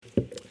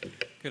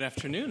Good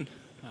afternoon.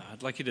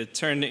 I'd like you to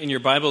turn in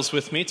your Bibles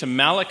with me to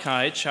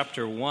Malachi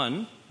chapter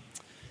 1.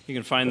 You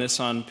can find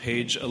this on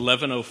page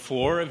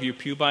 1104 of your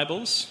Pew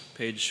Bibles,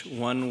 page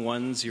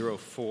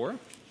 1104.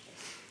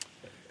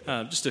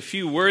 Just a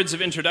few words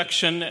of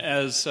introduction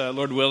as,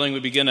 Lord willing, we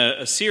begin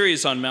a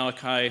series on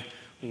Malachi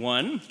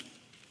 1.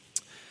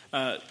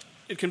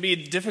 It can be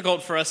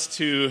difficult for us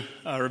to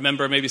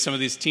remember maybe some of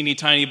these teeny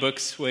tiny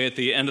books way at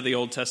the end of the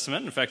Old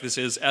Testament. In fact, this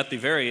is at the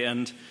very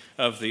end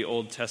of the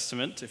Old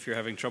Testament, if you're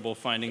having trouble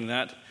finding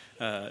that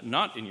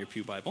not in your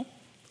Pew Bible.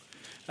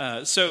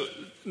 So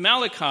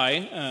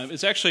Malachi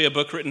is actually a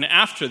book written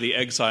after the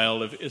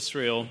exile of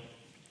Israel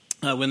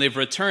when they've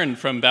returned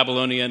from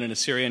Babylonian and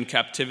Assyrian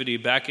captivity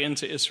back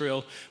into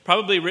Israel,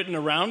 probably written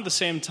around the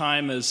same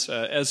time as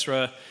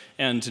Ezra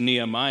and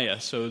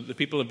Nehemiah. So the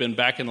people have been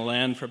back in the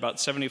land for about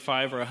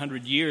 75 or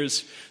 100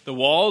 years. The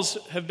walls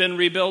have been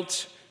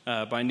rebuilt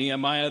by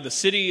Nehemiah. The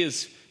city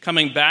is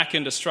coming back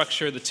into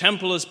structure. The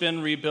temple has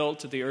been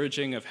rebuilt at the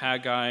urging of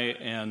Haggai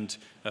and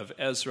of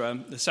Ezra.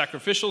 The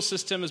sacrificial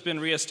system has been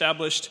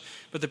reestablished,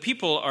 but the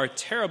people are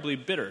terribly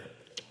bitter.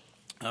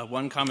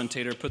 One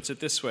commentator puts it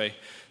this way: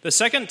 the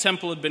second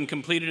temple had been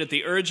completed at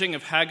the urging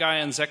of Haggai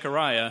and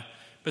Zechariah,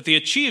 but the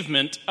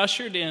achievement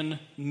ushered in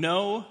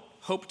no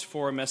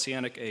hoped-for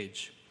messianic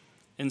age.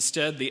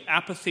 Instead, the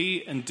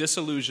apathy and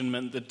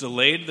disillusionment that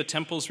delayed the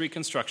temple's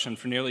reconstruction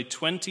for nearly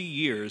 20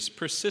 years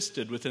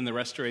persisted within the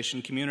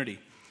restoration community.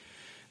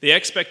 The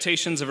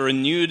expectations of a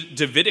renewed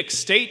Davidic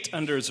state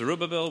under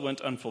Zerubbabel went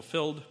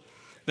unfulfilled.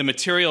 The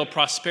material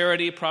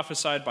prosperity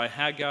prophesied by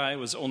Haggai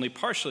was only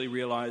partially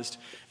realized,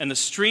 and the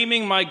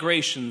streaming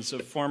migrations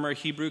of former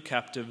Hebrew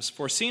captives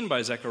foreseen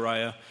by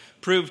Zechariah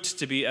proved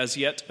to be as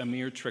yet a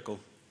mere trickle.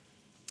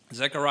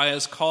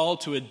 Zechariah's call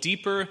to a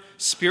deeper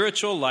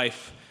spiritual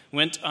life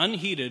went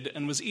unheeded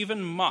and was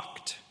even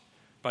mocked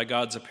by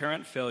God's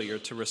apparent failure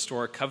to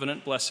restore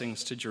covenant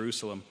blessings to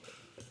Jerusalem.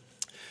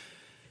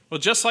 Well,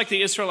 just like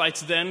the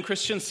Israelites then,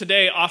 Christians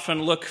today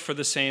often look for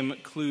the same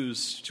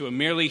clues: to a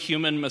merely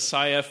human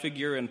Messiah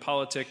figure in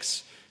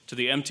politics, to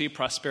the empty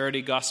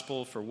prosperity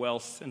gospel for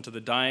wealth, and to the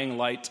dying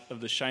light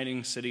of the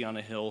shining city on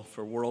a hill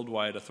for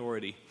worldwide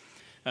authority.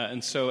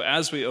 And so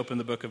as we open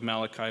the book of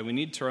Malachi, we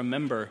need to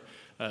remember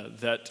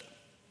that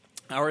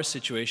our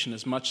situation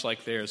is much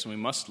like theirs, and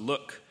we must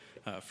look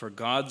for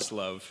God's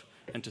love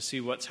and to see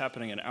what's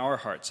happening in our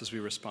hearts as we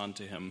respond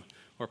to him,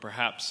 or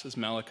perhaps as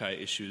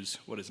Malachi issues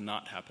what is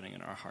not happening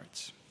in our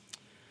hearts.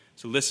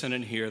 So listen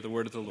and hear the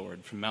word of the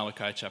Lord from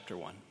Malachi chapter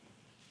 1.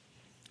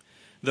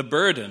 The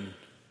burden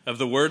of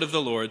the word of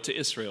the Lord to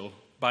Israel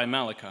by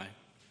Malachi.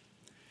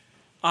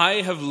 I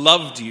have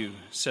loved you,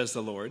 says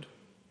the Lord.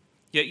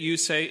 Yet you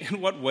say, in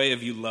what way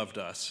have you loved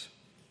us?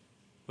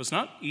 Was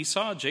not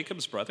Esau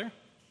Jacob's brother,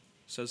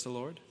 says the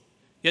Lord?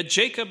 Yet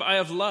Jacob I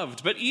have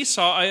loved, but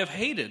Esau I have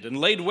hated, and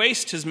laid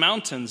waste his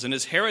mountains and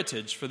his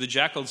heritage for the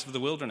jackals of the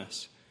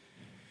wilderness.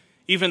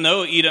 Even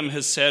though Edom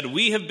has said,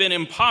 we have been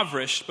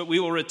impoverished, but we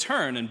will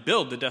return and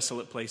build the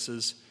desolate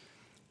places.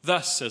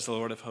 Thus says the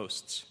Lord of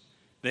hosts,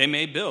 they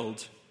may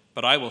build,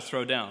 but I will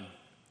throw down.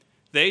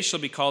 They shall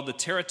be called the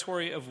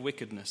territory of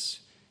wickedness,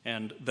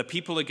 and the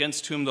people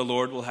against whom the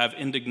Lord will have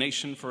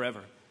indignation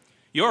forever.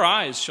 Your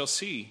eyes shall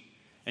see,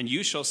 and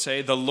you shall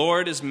say, the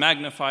Lord is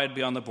magnified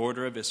beyond the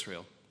border of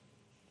Israel.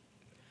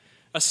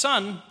 A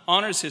son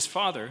honors his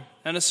father,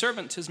 and a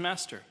servant his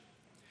master.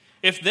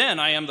 If then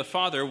I am the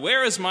father,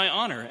 where is my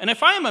honor? And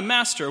if I am a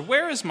master,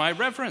 where is my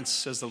reverence,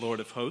 says the Lord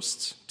of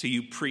hosts, to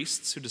you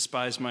priests who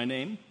despise my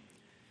name?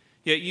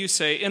 Yet you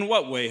say, in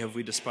what way have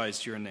we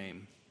despised your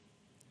name?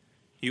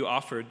 You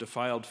offered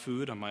defiled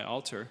food on my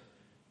altar,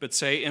 but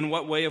say, in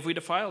what way have we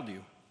defiled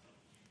you?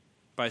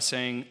 By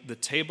saying, the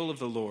table of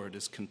the Lord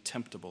is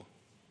contemptible.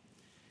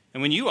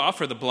 And when you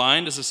offer the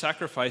blind as a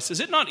sacrifice,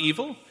 is it not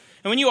evil?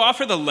 And when you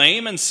offer the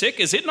lame and sick,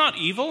 is it not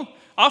evil?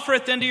 Offer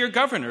it then to your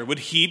governor. Would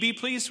he be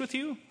pleased with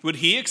you? Would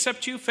he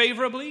accept you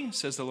favorably,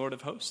 says the Lord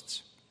of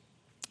hosts?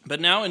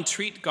 But now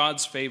entreat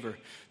God's favor,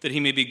 that he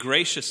may be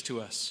gracious to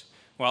us.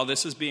 While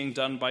this is being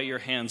done by your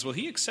hands, will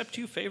he accept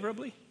you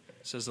favorably,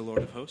 says the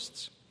Lord of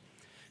hosts?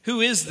 Who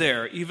is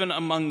there, even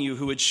among you,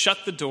 who would shut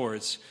the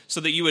doors,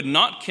 so that you would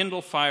not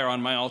kindle fire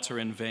on my altar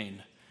in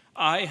vain?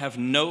 I have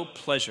no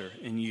pleasure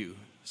in you,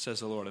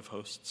 says the Lord of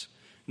hosts,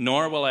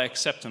 nor will I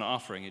accept an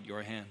offering at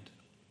your hand.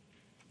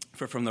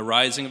 For from the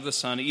rising of the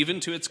sun even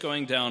to its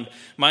going down,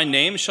 my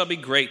name shall be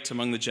great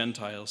among the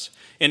Gentiles.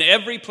 In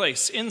every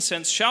place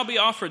incense shall be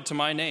offered to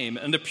my name,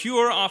 and a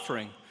pure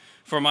offering,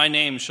 for my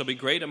name shall be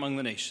great among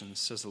the nations,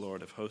 says the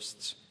Lord of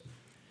hosts.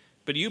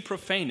 But you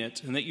profane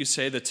it, in that you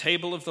say, the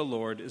table of the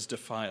Lord is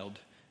defiled,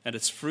 and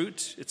its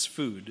fruit, its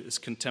food, is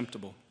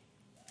contemptible.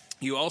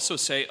 You also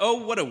say,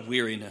 oh, what a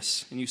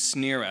weariness, and you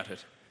sneer at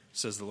it,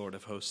 says the Lord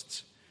of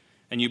hosts.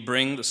 And you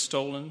bring the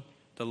stolen,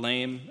 the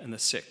lame, and the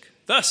sick.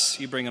 Thus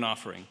you bring an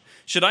offering.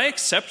 Should I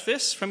accept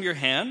this from your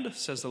hand,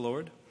 says the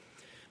Lord?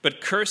 But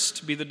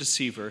cursed be the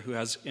deceiver who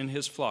has in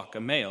his flock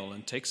a male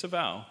and takes a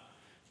vow,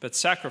 but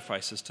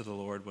sacrifices to the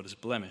Lord what is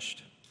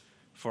blemished.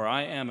 For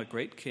I am a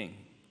great king,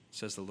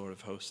 says the Lord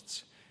of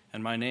hosts,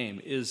 and my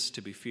name is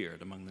to be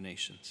feared among the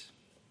nations.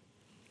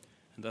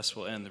 And thus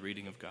will end the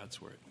reading of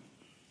God's word.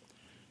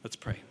 Let's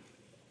pray.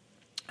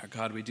 Our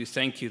God, we do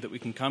thank you that we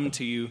can come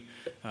to you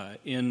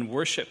in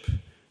worship,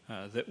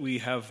 that we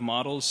have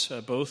models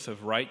both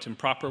of right and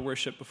proper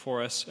worship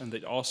before us, and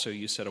that also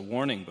you set a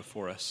warning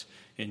before us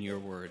in your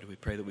word. We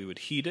pray that we would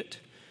heed it,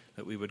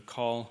 that we would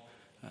call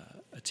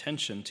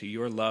attention to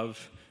your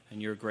love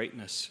and your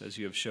greatness as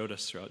you have showed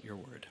us throughout your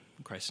word.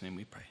 In Christ's name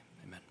we pray.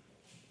 Amen.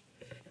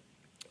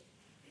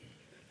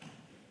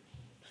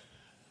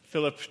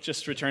 Philip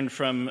just returned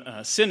from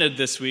Synod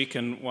this week,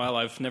 and while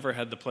I've never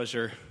had the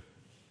pleasure,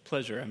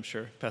 I'm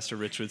sure Pastor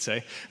Rich would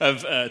say,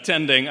 of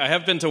attending, I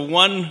have been to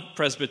one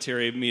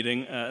presbytery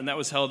meeting, and that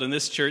was held in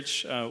this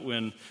church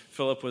when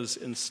Philip was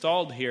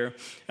installed here.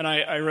 And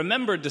I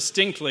remember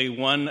distinctly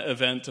one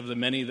event of the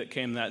many that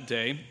came that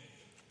day.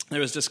 There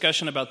was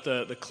discussion about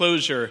the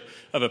closure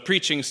of a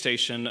preaching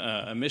station,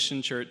 a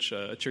mission church,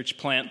 a church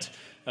plant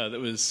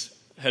that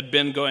had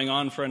been going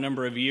on for a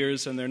number of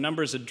years, and their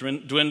numbers had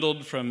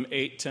dwindled from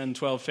 8, 10,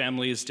 12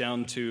 families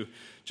down to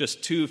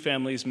just 2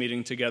 families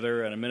meeting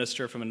together and a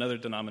minister from another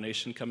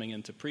denomination coming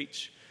in to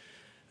preach.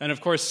 And of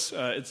course,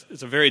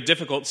 it's a very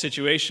difficult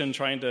situation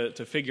trying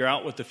to figure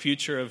out what the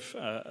future of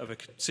a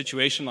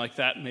situation like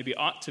that maybe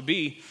ought to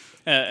be.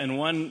 And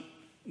one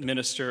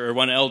minister, or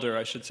one elder,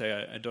 I should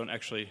say, I don't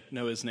actually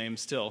know his name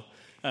still,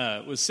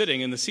 was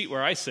sitting in the seat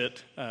where I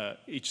sit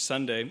each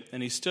Sunday,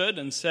 and he stood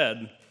and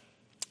said,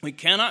 "We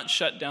cannot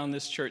shut down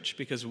this church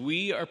because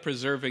we are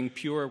preserving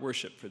pure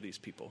worship for these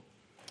people."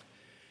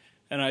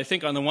 And I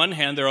think on the one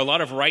hand, there are a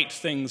lot of right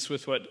things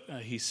with what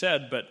he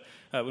said, but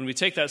when we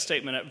take that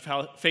statement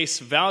at face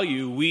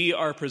value, we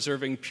are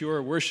preserving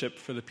pure worship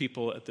for the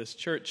people at this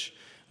church.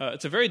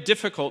 It's a very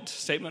difficult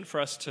statement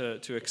for us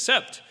to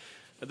accept.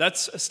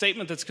 That's a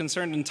statement that's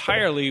concerned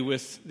entirely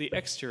with the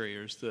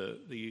exteriors,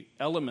 the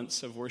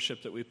elements of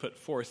worship that we put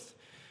forth.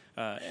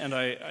 And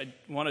I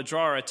want to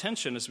draw our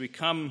attention as we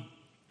come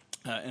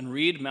and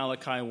read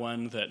Malachi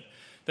 1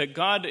 that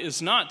God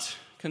is not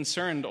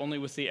concerned only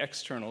with the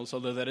externals,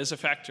 although that is a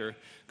factor.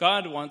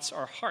 God wants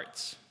our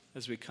hearts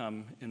as we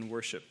come in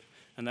worship,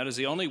 and that is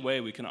the only way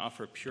we can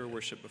offer pure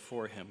worship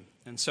before him.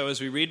 And so as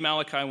we read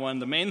Malachi 1,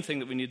 the main thing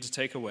that we need to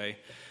take away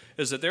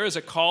is that there is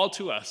a call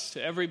to us,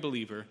 to every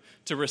believer,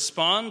 to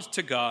respond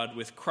to God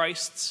with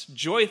Christ's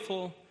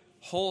joyful,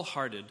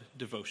 wholehearted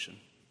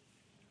devotion.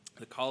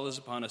 The call is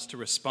upon us to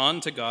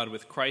respond to God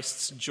with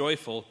Christ's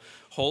joyful,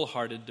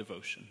 wholehearted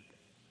devotion.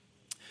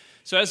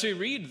 So as we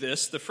read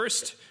this, the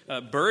first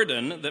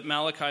burden that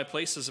Malachi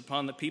places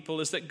upon the people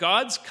is that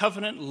God's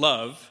covenant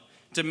love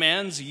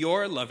demands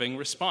your loving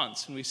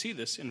response. And we see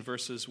this in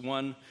verses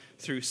 1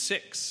 through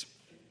 6.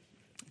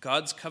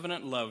 God's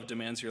covenant love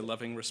demands your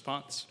loving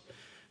response.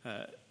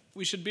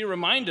 We should be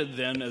reminded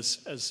then,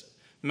 as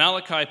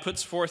Malachi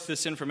puts forth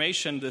this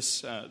information,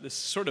 this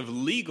sort of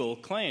legal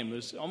claim.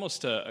 There's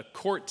almost a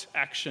court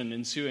action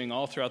ensuing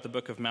all throughout the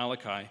book of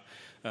Malachi.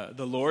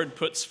 The Lord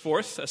puts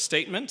forth a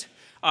statement,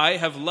 "I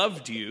have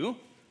loved you,"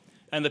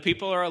 and the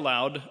people are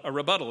allowed a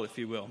rebuttal, if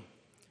you will.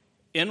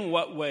 "In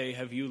what way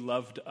have you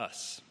loved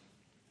us?"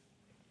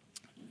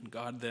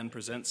 God then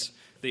presents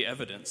the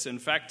evidence. In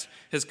fact,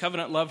 his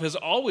covenant love has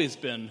always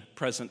been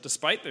present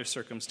despite their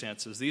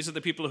circumstances. These are the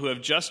people who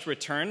have just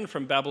returned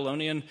from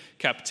Babylonian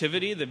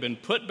captivity. They've been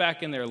put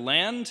back in their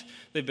land.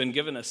 They've been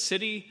given a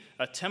city,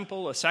 a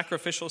temple, a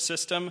sacrificial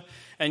system,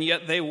 and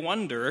yet they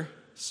wonder,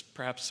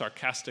 perhaps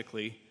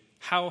sarcastically,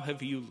 "How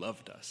have you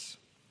loved us?"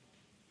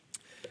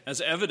 As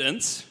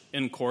evidence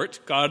in court,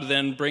 God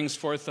then brings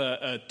forth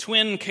a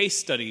twin case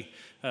study.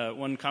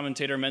 One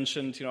commentator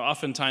mentioned,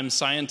 oftentimes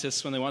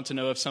scientists, when they want to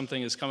know if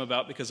something has come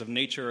about because of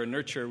nature or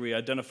nurture, we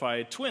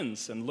identify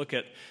twins and look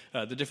at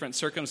the different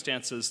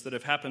circumstances that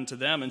have happened to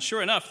them. And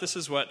sure enough, this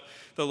is what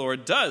the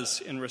Lord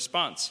does in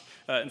response.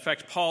 In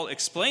fact, Paul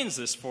explains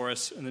this for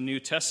us in the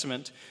New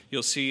Testament.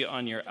 You'll see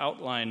on your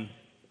outline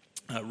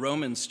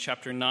Romans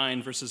chapter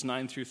 9, verses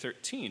 9 through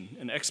 13,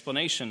 an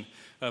explanation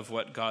of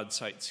what God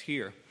cites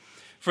here.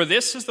 "For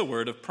this is the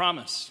word of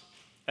promise.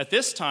 At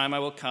this time I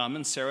will come,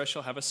 and Sarah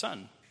shall have a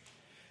son.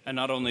 And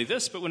not only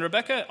this, but when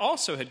Rebekah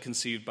also had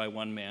conceived by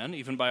one man,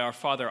 even by our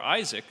father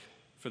Isaac,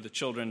 for the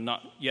children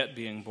not yet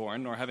being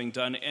born, nor having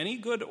done any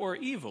good or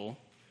evil,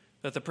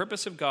 that the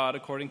purpose of God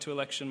according to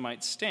election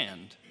might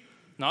stand,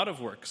 not of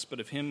works, but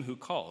of him who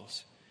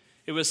calls,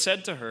 it was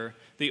said to her,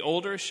 the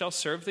older shall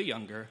serve the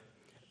younger,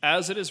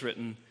 as it is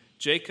written,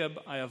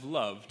 Jacob I have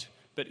loved,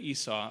 but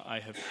Esau I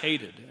have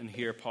hated." And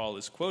here Paul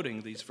is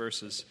quoting these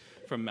verses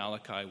from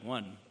Malachi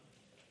 1.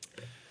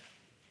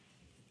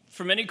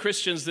 For many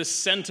Christians, this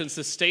sentence,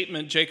 this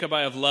statement, "Jacob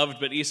I have loved,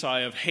 but Esau I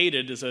have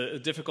hated," is a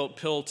difficult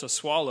pill to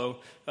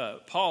swallow.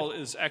 Paul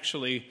is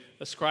actually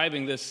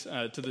ascribing this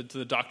to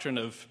the doctrine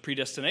of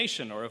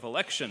predestination or of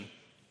election.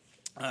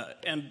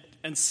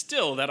 And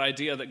still, that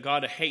idea that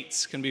God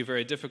hates can be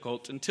very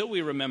difficult until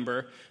we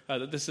remember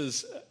that this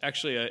is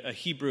actually a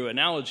Hebrew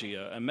analogy,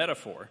 a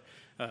metaphor.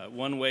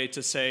 One way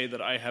to say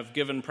that I have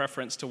given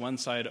preference to one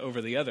side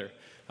over the other.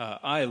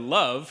 I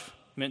love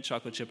mint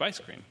chocolate chip ice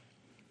cream.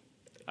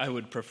 I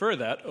would prefer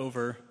that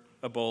over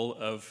a bowl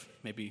of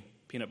maybe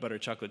peanut butter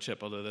chocolate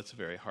chip, although that's a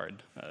very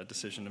hard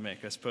decision to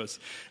make, I suppose.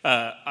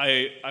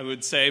 I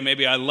would say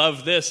maybe I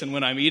love this, and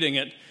when I'm eating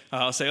it,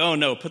 I'll say, oh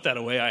no, put that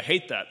away, I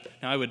hate that.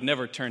 Now, I would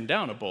never turn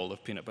down a bowl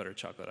of peanut butter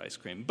chocolate ice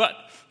cream. But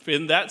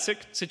in that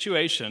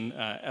situation,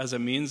 as a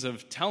means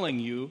of telling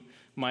you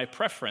my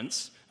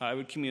preference, I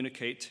would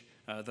communicate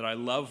that I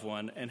love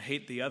one and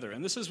hate the other.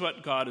 And this is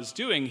what God is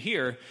doing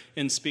here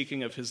in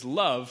speaking of his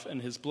love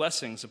and his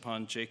blessings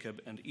upon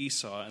Jacob and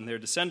Esau and their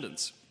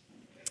descendants.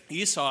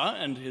 Esau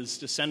and his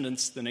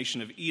descendants, the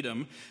nation of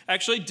Edom,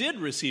 actually did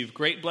receive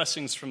great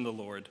blessings from the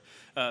Lord,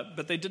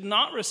 but they did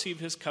not receive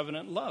his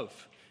covenant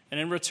love. And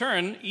in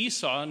return,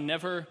 Esau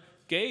never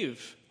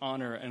gave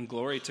honor and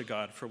glory to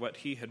God for what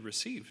he had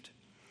received.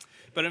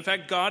 But in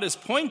fact, God is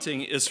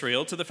pointing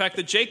Israel to the fact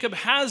that Jacob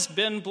has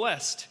been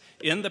blessed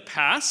in the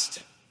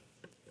past,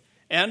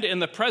 and in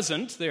the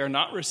present, they are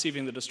not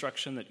receiving the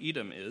destruction that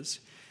Edom is.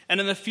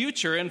 And in the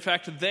future, in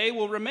fact, they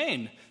will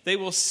remain. They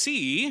will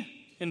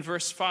see, in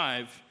verse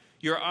 5,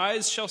 your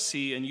eyes shall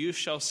see and you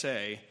shall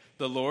say,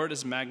 the Lord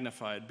is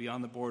magnified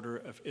beyond the border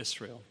of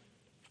Israel.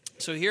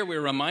 So here we're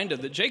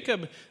reminded that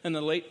Jacob and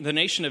the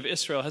nation of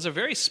Israel has a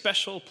very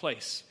special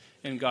place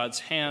in God's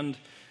hand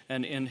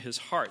and in his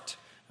heart,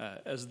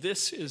 as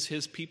this is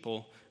his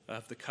people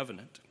of the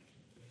covenant.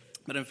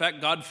 But in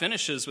fact, God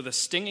finishes with a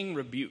stinging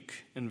rebuke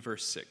in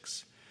verse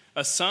 6.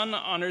 A son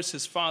honors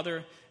his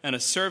father and a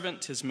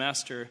servant his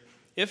master.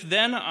 If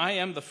then I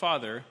am the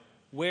father,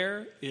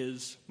 where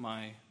is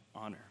my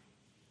honor?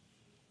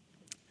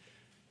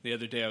 The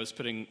other day I was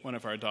putting one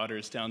of our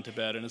daughters down to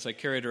bed, and as I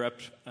carried her up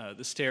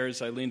the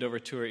stairs, I leaned over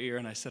to her ear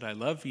and I said, I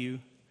love you.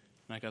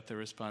 And I got the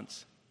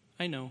response,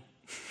 I know.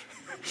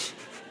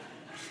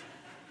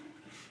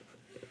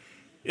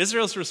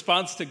 Israel's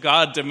response to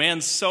God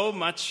demands so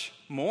much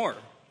more.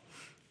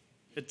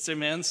 It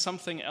demands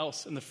something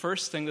else, and the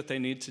first thing that they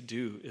need to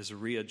do is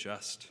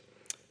readjust.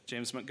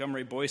 James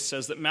Montgomery Boyce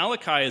says that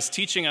Malachi is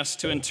teaching us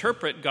to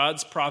interpret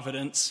God's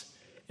providence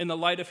in the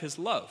light of his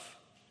love,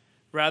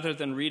 rather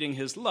than reading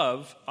his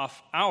love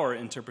off our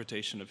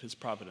interpretation of his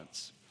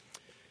providence.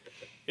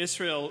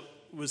 Israel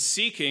was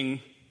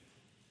seeking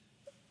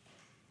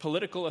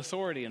political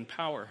authority and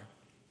power,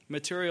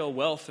 material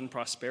wealth and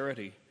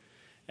prosperity,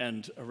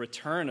 and a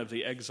return of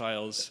the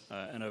exiles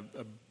and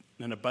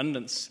an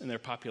abundance in their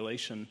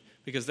population,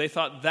 because they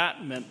thought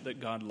that meant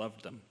that God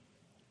loved them.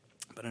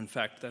 But in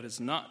fact, that is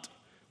not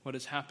what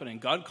is happening.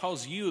 God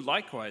calls you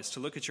likewise to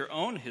look at your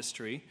own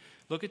history,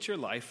 look at your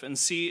life, and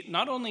see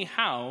not only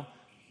how,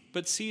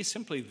 but see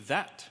simply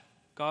that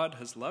God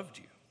has loved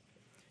you.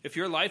 If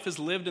your life is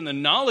lived in the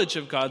knowledge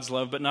of God's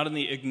love, but not in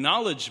the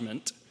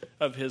acknowledgement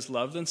of his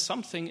love, then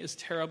something is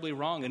terribly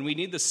wrong. And we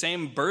need the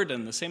same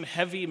burden, the same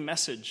heavy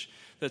message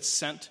that's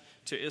sent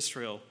to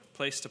Israel,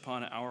 placed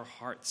upon our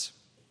hearts.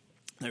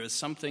 There is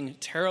something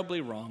terribly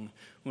wrong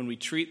when we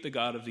treat the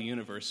God of the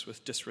universe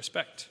with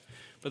disrespect.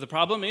 But the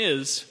problem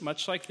is,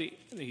 much like the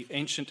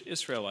ancient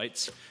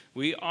Israelites,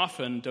 we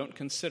often don't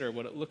consider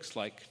what it looks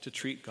like to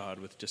treat God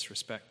with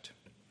disrespect.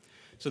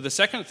 So the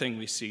second thing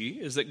we see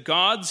is that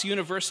God's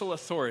universal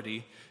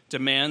authority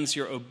demands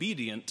your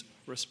obedient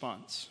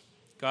response.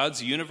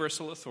 God's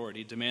universal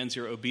authority demands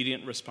your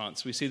obedient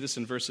response. We see this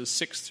in verses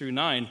 6 through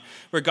 9,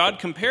 where God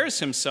compares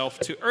himself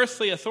to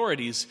earthly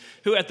authorities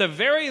who at the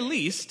very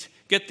least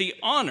get the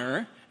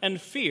honor and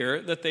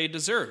fear that they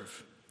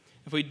deserve.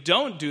 If we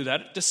don't do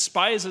that, it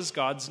despises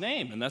God's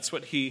name, and that's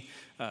what he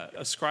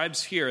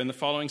ascribes here in the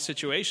following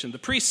situation. The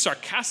priests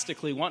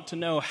sarcastically want to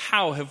know,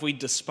 how have we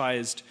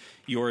despised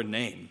your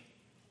name?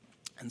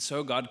 And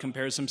so God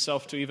compares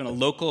himself to even a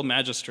local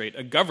magistrate,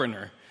 a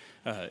governor,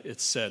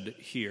 it's said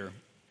here.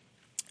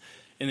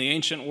 In the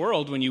ancient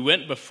world, when you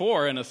went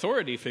before an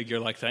authority figure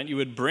like that, you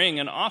would bring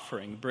an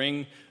offering,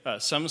 bring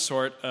some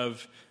sort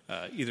of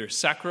either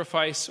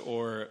sacrifice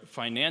or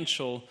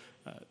financial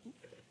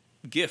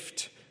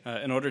gift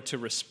in order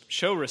to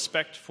show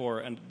respect for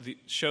and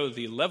show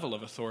the level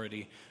of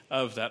authority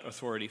of that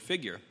authority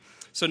figure.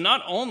 So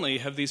not only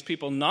have these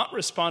people not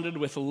responded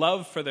with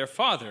love for their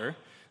father,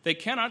 they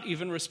cannot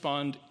even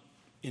respond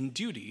in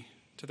duty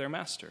to their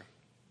master.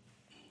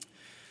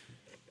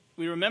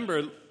 We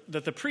remember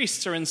that the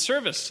priests are in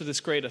service to this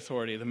great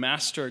authority, the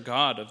master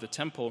God of the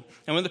temple.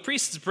 And when the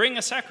priests bring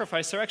a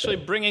sacrifice, they're actually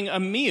bringing a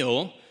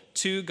meal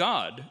to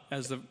God,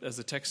 as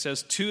the text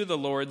says, to the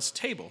Lord's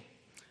table.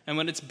 And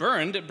when it's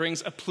burned, it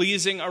brings a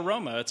pleasing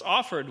aroma. It's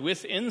offered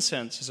with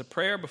incense as a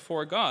prayer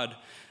before God.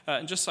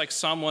 And just like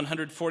Psalm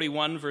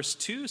 141 verse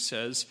 2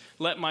 says,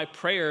 let my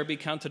prayer be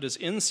counted as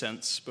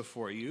incense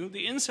before you.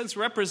 The incense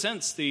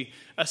represents the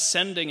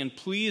ascending and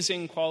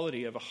pleasing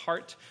quality of a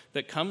heart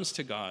that comes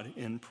to God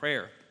in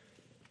prayer.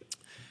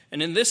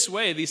 And in this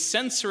way, these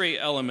sensory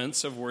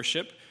elements of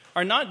worship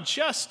are not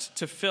just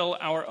to fill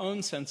our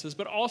own senses,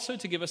 but also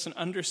to give us an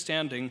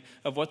understanding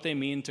of what they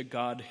mean to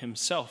God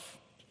himself.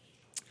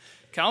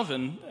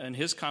 Calvin, in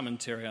his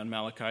commentary on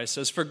Malachi,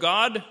 says, for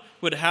God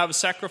would have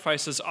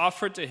sacrifices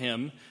offered to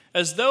him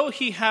as though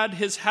he had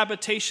his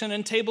habitation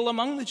and table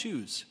among the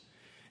Jews.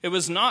 It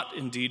was not,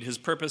 indeed, his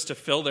purpose to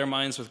fill their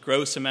minds with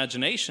gross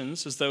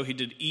imaginations, as though he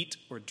did eat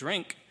or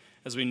drink,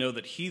 as we know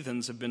that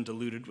heathens have been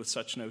deluded with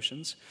such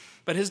notions.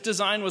 But his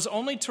design was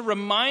only to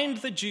remind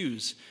the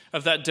Jews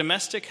of that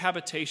domestic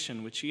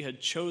habitation which he had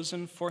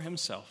chosen for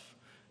himself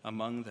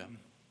among them.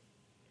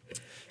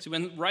 See,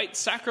 when right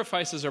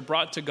sacrifices are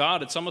brought to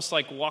God, it's almost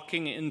like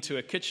walking into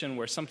a kitchen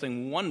where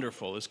something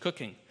wonderful is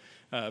cooking.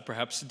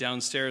 Perhaps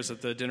downstairs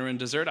at the dinner and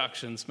dessert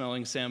auction,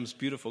 smelling Sam's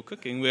beautiful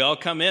cooking. We all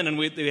come in and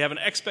we have an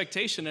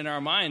expectation in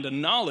our mind, a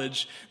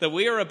knowledge that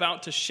we are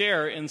about to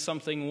share in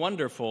something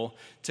wonderful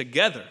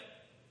together.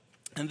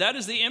 And that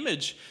is the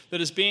image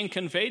that is being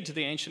conveyed to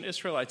the ancient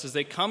Israelites. As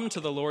they come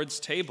to the Lord's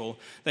table,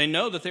 they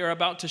know that they are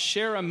about to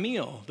share a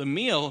meal, the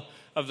meal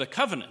of the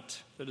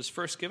covenant that is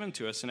first given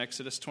to us in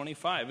Exodus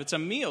 25. It's a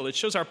meal. It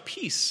shows our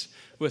peace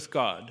with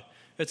God.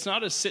 It's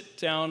not a sit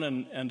down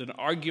and an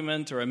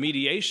argument or a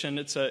mediation.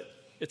 It's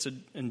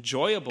an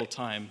enjoyable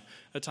time,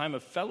 a time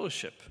of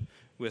fellowship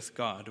with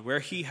God, where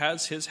he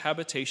has his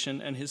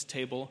habitation and his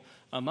table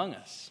among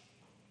us.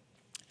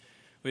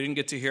 We didn't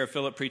get to hear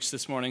Philip preach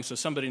this morning, so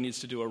somebody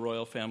needs to do a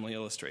royal family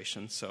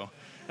illustration. So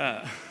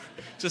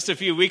just a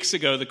few weeks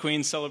ago, the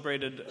Queen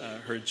celebrated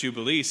her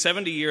Jubilee,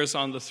 70 years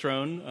on the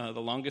throne,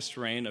 the longest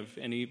reign of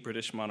any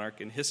British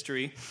monarch in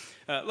history.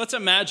 Let's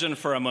imagine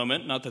for a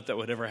moment, not that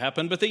would ever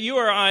happen, but that you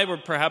or I were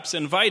perhaps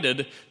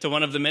invited to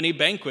one of the many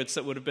banquets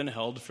that would have been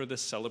held for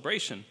this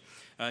celebration.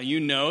 You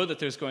know that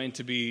there's going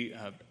to be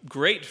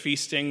great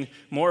feasting,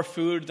 more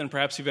food than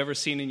perhaps you've ever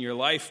seen in your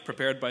life,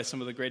 prepared by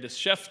some of the greatest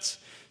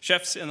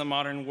chefs in the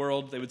modern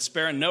world. They would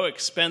spare no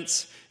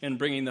expense in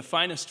bringing the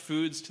finest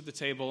foods to the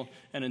table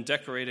and in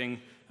decorating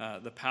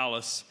the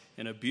palace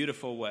in a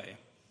beautiful way.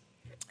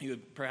 You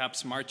would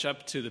perhaps march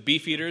up to the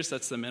beef eaters.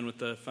 That's the men with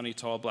the funny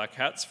tall black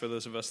hats, for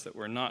those of us that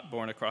were not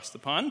born across the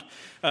pond.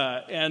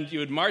 And you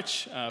would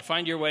march,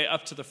 find your way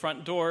up to the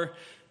front door,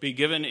 be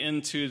given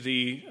into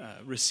the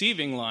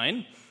receiving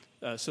line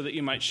so that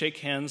you might shake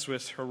hands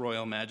with Her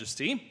Royal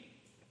Majesty.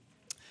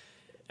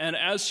 And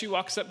as she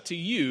walks up to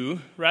you,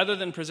 rather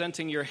than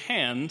presenting your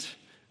hand,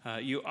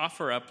 you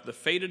offer up the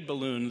faded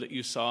balloon that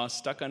you saw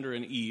stuck under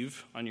an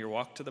eave on your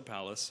walk to the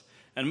palace,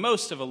 and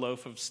most of a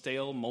loaf of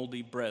stale,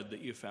 moldy bread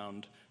that you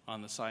found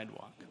on the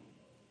sidewalk.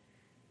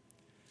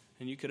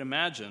 And you could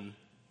imagine,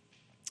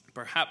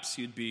 perhaps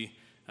you'd be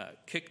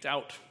kicked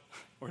out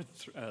or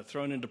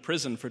thrown into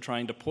prison for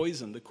trying to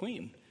poison the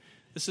Queen.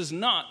 This is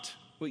not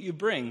what you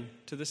bring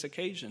to this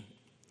occasion.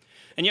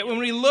 And yet when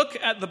we look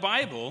at the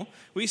Bible,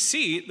 we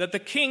see that the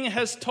king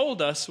has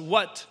told us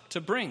what to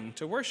bring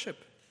to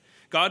worship.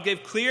 God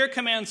gave clear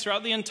commands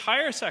throughout the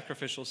entire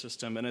sacrificial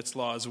system and its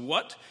laws,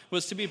 what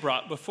was to be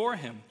brought before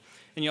him.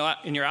 In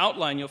your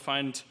outline, you'll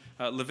find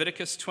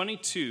Leviticus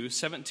 22,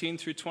 17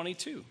 through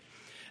 22.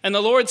 And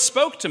the Lord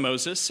spoke to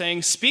Moses,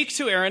 saying, "Speak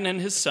to Aaron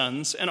and his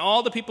sons and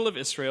all the people of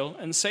Israel,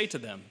 and say to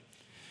them,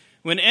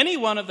 when any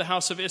one of the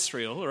house of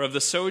Israel or of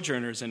the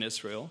sojourners in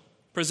Israel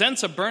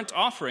presents a burnt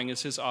offering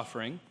as his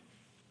offering,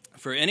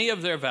 for any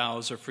of their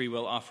vows or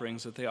freewill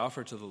offerings that they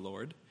offer to the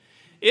Lord,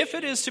 if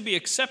it is to be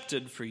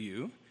accepted for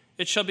you,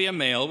 it shall be a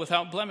male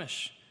without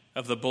blemish,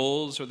 of the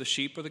bulls or the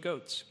sheep or the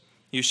goats.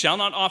 You shall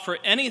not offer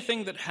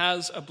anything that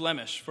has a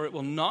blemish, for it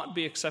will not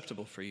be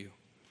acceptable for you.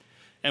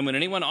 And when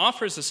anyone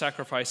offers a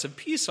sacrifice of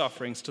peace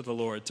offerings to the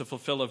Lord to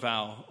fulfill a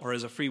vow, or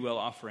as a freewill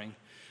offering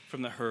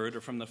from the herd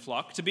or from the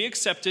flock, to be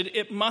accepted,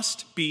 it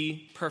must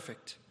be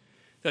perfect.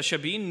 There shall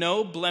be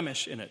no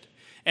blemish in it.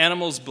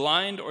 Animals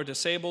blind or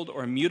disabled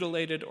or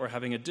mutilated or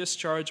having a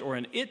discharge or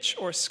an itch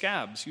or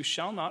scabs you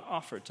shall not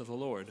offer to the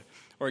Lord,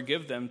 or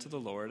give them to the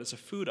Lord as a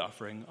food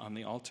offering on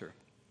the altar."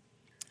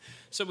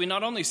 So we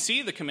not only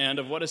see the command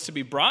of what is to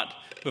be brought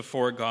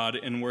before God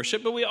in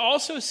worship, but we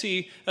also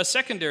see a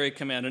secondary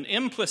command, an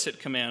implicit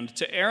command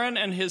to Aaron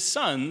and his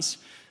sons,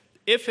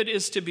 if it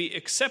is to be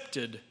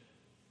accepted,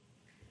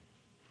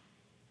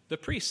 the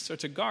priests are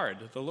to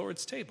guard the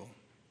Lord's table.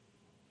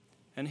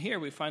 And here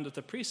we find that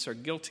the priests are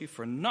guilty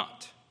for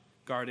not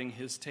guarding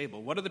his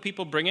table. What are the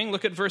people bringing?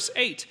 Look at verse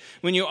 8.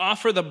 When you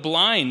offer the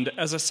blind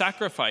as a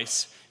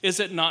sacrifice, is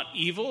it not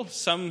evil?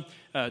 Some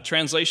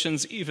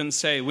translations even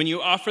say, when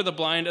you offer the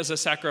blind as a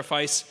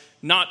sacrifice,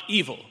 not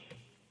evil,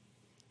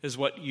 is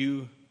what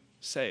you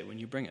say when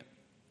you bring it.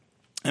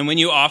 And when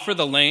you offer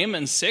the lame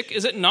and sick,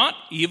 is it not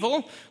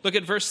evil? Look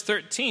at verse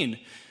 13.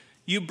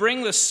 You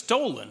bring the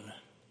stolen,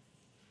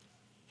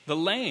 the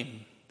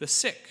lame, the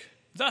sick.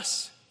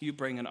 Thus you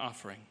bring an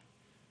offering.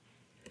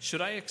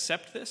 Should I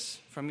accept this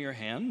from your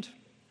hand?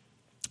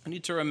 I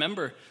need to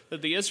remember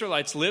that the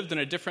Israelites lived in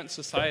a different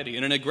society,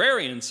 in an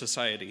agrarian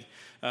society.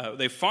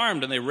 They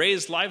farmed and they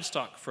raised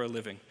livestock for a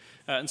living.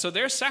 And so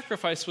their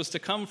sacrifice was to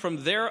come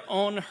from their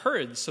own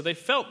herds. So they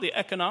felt the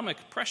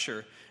economic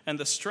pressure and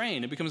the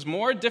strain. It becomes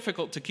more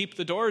difficult to keep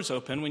the doors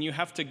open when you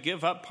have to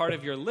give up part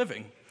of your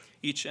living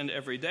each and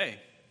every day.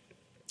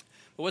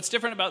 But what's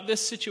different about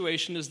this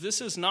situation is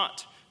this is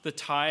not the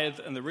tithe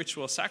and the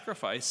ritual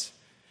sacrifice.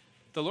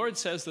 The Lord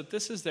says that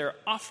this is their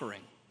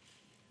offering.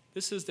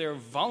 This is their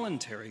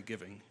voluntary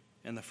giving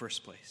in the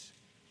first place.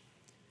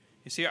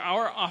 You see,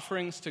 our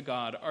offerings to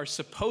God are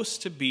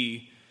supposed to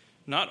be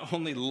not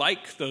only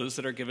like those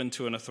that are given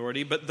to an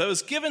authority, but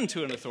those given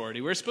to an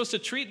authority. We're supposed to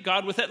treat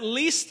God with at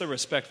least the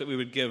respect that we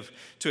would give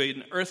to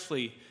an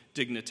earthly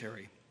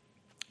dignitary.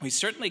 We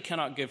certainly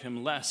cannot give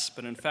him less,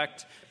 but in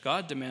fact,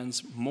 God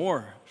demands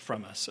more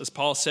from us. As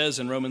Paul says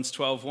in Romans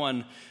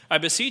 12:1, I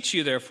beseech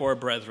you, therefore,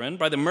 brethren,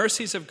 by the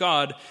mercies of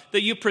God,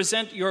 that you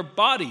present your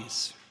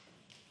bodies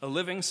a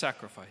living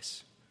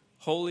sacrifice,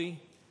 holy,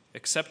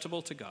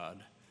 acceptable to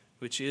God,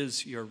 which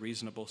is your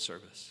reasonable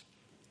service.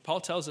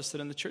 Paul tells us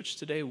that in the church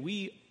today,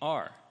 we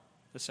are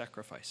the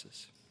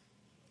sacrifices.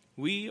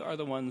 We are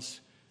the ones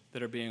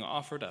that are being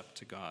offered up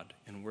to God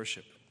in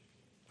worship.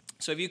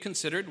 So have you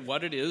considered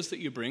what it is that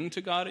you bring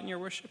to God in your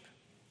worship?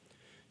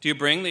 Do you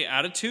bring the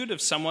attitude of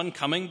someone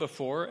coming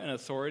before an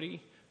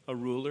authority, a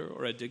ruler,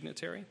 or a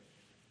dignitary?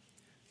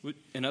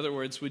 In other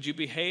words, would you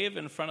behave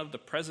in front of the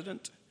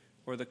president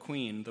or the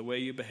queen the way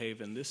you behave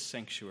in this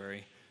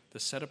sanctuary, the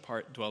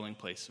set-apart dwelling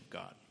place of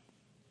God?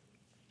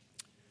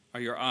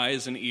 Are your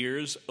eyes and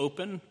ears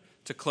open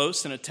to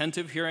close and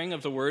attentive hearing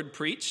of the word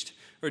preached,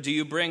 or do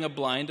you bring a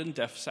blind and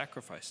deaf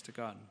sacrifice to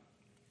God?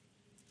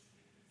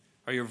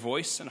 Are your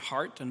voice and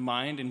heart and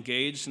mind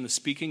engaged in the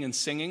speaking and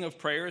singing of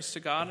prayers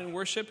to God in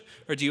worship,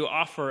 or do you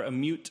offer a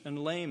mute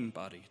and lame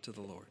body to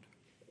the Lord?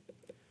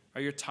 Are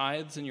your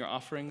tithes and your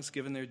offerings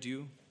given their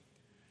due,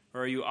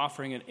 or are you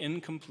offering an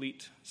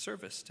incomplete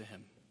service to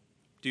him?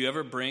 Do you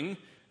ever bring,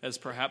 as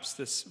perhaps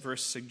this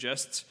verse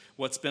suggests,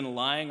 what's been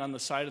lying on the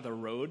side of the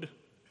road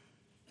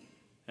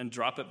and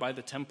drop it by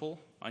the temple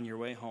on your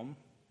way home?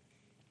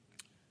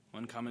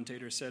 One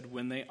commentator said,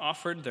 when they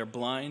offered their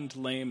blind,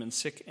 lame, and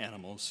sick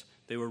animals,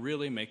 they were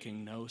really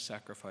making no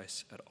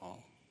sacrifice at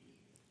all.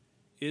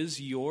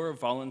 Is your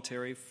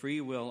voluntary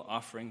free will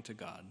offering to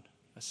God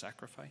a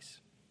sacrifice?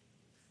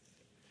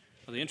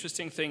 Well, the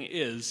interesting thing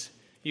is,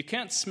 you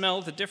can't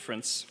smell the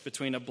difference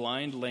between a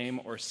blind,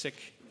 lame, or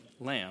sick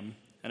lamb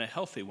and a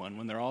healthy one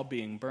when they're all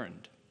being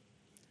burned.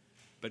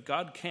 But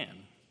God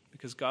can,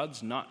 because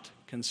God's not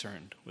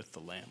concerned with the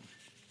lamb.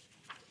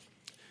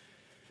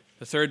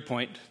 The third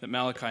point that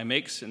Malachi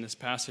makes in this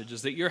passage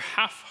is that your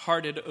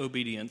half-hearted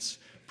obedience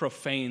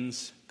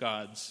profanes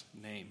God's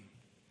name.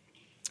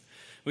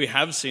 We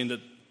have seen that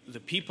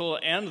the people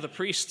and the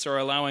priests are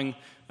allowing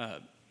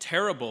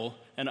terrible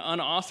and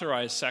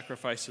unauthorized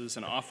sacrifices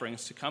and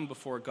offerings to come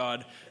before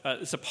God.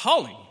 It's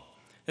appalling.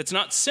 It's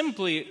not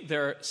simply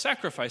their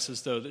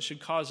sacrifices, though, that should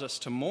cause us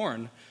to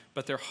mourn,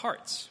 but their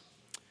hearts.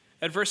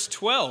 At verse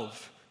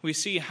 12, we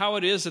see how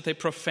it is that they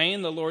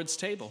profane the Lord's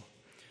table.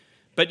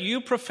 But you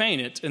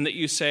profane it in that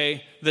you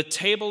say, the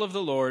table of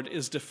the Lord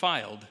is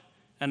defiled,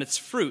 and its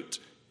food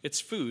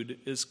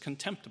is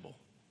contemptible.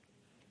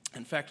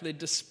 In fact, they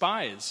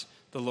despise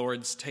the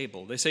Lord's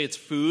table. They say its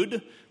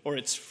food or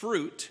its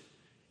fruit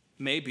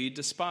may be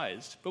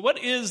despised. But what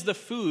is the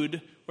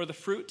food or the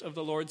fruit of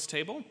the Lord's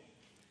table?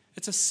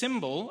 It's a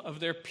symbol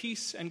of their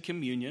peace and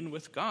communion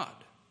with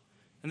God.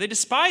 And they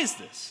despise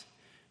this.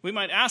 We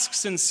might ask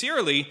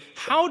sincerely,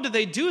 how do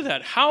they do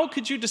that? How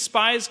could you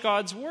despise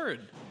God's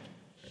word?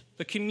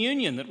 The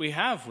communion that we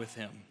have with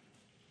him.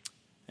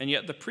 And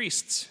yet the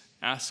priests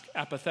ask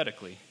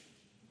apathetically,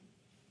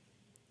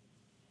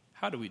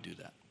 how do we do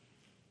that?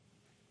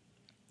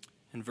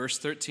 In verse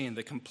 13,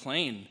 they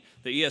complain.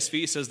 The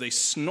ESV says they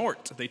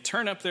snort, they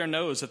turn up their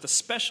nose at the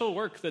special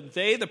work that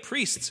they, the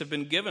priests, have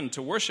been given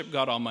to worship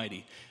God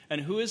Almighty.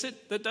 And who is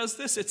it that does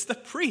this? It's the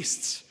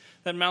priests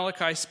that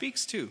Malachi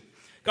speaks to.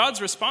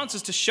 God's response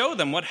is to show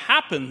them what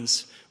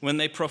happens when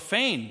they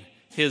profane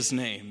his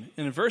name.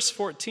 In verse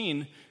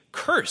 14,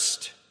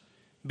 cursed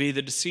be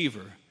the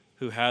deceiver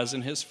who has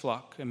in his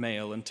flock a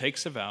male and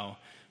takes a vow,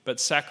 but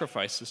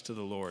sacrifices to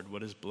the Lord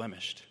what is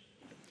blemished.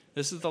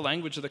 This is the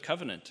language of the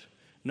covenant.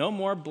 No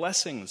more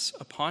blessings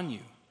upon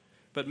you,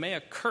 but may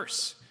a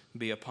curse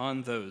be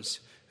upon those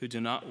who do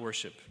not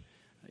worship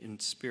in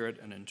spirit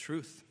and in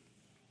truth.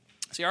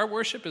 See, our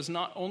worship is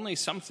not only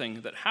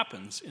something that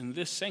happens in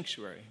this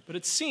sanctuary, but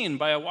it's seen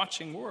by a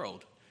watching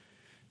world.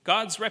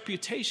 God's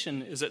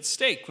reputation is at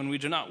stake when we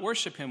do not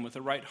worship him with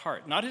a right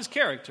heart. Not his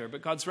character,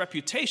 but God's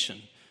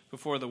reputation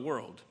before the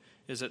world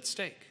is at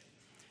stake.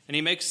 And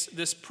he makes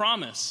this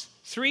promise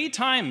 3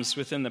 times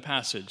within the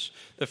passage.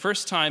 The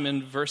first time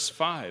in verse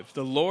 5,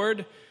 the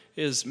Lord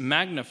is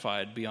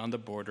magnified beyond the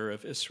border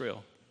of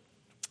Israel.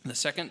 The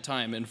second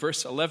time in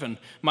verse 11,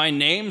 my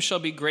name shall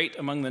be great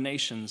among the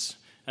nations.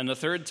 And the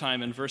third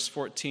time in verse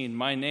 14,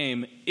 my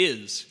name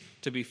is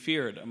to be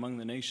feared among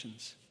the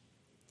nations.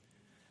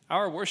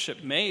 Our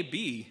worship may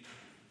be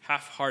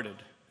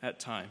half-hearted at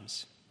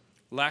times,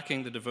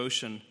 lacking the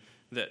devotion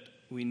that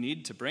we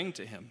need to bring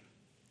to him.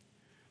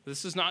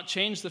 This does not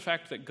change the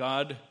fact that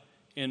God,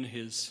 in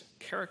his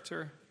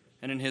character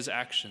and in his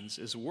actions,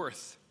 is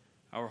worth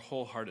our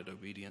wholehearted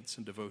obedience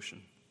and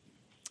devotion.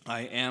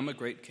 I am a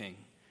great king,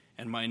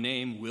 and my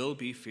name will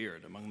be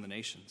feared among the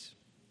nations.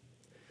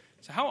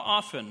 So how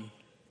often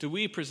do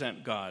we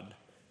present God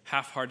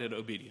half-hearted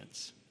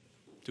obedience?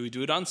 Do we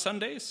do it on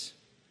Sundays?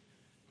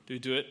 Do we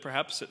do it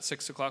perhaps at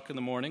 6 o'clock in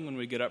the morning when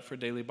we get up for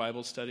daily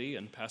Bible study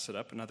and pass it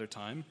up another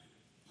time?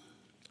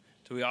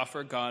 Do we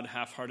offer God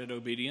half-hearted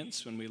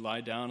obedience when we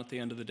lie down at the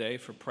end of the day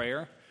for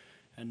prayer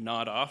and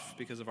nod off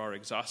because of our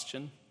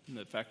exhaustion and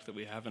the fact that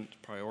we haven't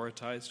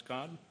prioritized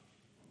God?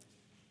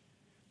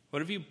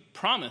 What have you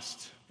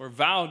promised or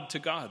vowed to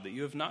God that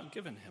you have not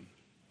given him?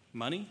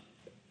 Money?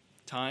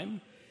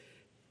 Time?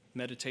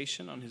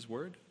 Meditation on his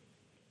word?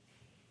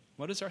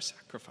 What is our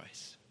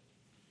sacrifice?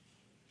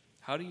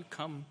 How do you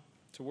come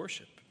to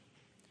worship?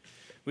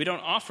 We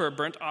don't offer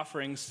burnt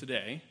offerings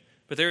today,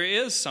 but there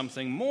is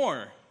something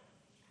more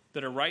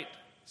than a right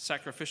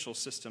sacrificial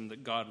system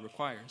that God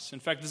requires. In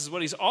fact, this is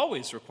what he's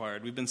always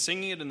required. We've been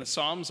singing it in the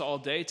Psalms all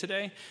day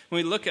today.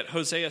 When we look at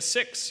Hosea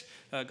 6,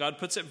 God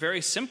puts it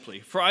very simply,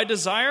 "For I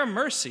desire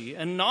mercy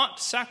and not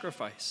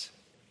sacrifice,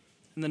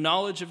 and the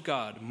knowledge of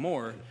God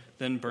more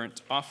than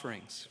burnt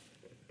offerings."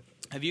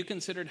 Have you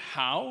considered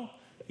how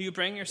you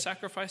bring your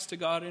sacrifice to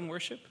God in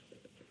worship?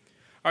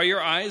 Are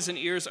your eyes and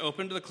ears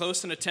open to the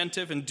close and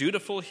attentive and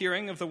dutiful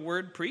hearing of the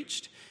word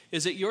preached?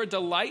 Is it your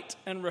delight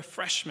and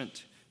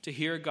refreshment to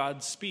hear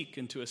God speak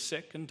into a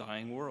sick and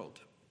dying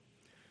world?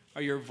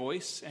 Are your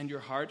voice and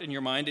your heart and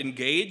your mind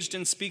engaged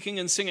in speaking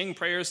and singing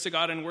prayers to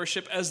God in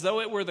worship as though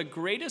it were the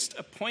greatest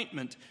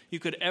appointment you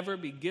could ever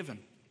be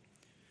given?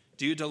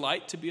 Do you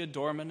delight to be a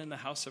doorman in the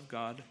house of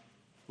God,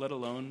 let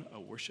alone a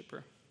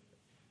worshiper?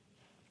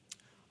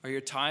 Are your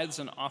tithes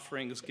and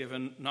offerings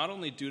given not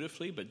only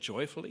dutifully but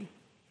joyfully?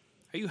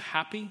 Are you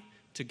happy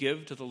to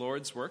give to the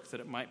Lord's work that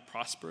it might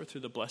prosper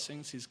through the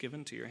blessings he's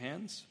given to your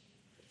hands?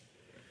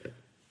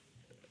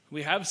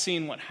 We have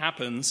seen what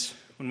happens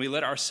when we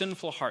let our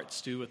sinful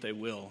hearts do what they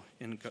will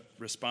in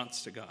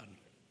response to God.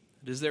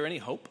 Is there any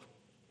hope?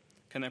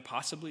 Can there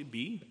possibly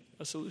be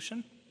a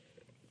solution?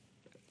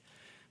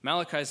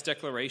 Malachi's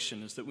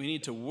declaration is that we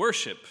need to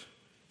worship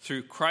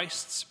through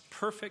Christ's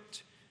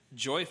perfect,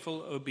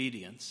 joyful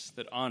obedience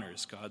that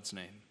honors God's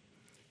name.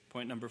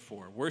 Point number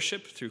 4,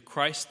 worship through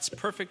Christ's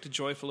perfect,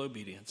 joyful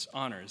obedience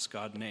honors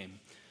God's name.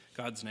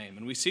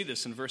 And we see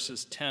this in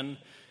verses 10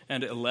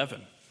 and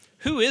 11.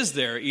 "Who is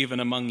there even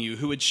among you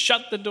who would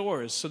shut the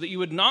doors so that you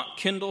would not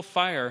kindle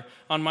fire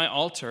on my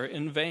altar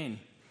in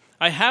vain?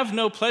 I have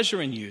no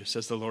pleasure in you,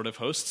 says the Lord of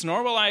hosts,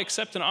 nor will I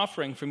accept an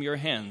offering from your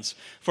hands.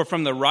 For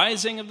from the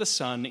rising of the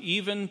sun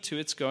even to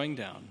its going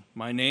down,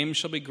 my name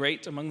shall be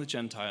great among the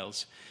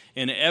Gentiles.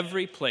 In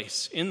every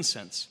place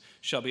incense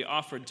shall be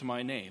offered to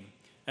my name,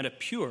 and a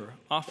pure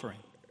offering."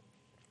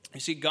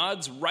 You see,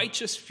 God's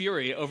righteous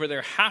fury over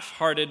their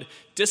half-hearted,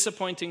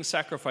 disappointing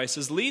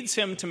sacrifices leads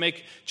him to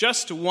make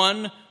just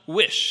one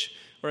wish,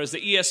 or as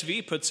the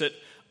ESV puts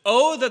it,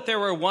 "Oh, that there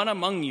were one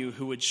among you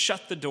who would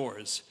shut the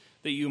doors,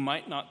 that you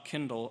might not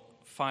kindle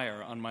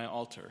fire on my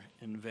altar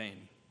in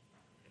vain."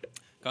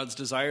 God's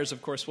desires,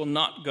 of course, will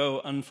not go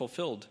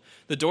unfulfilled.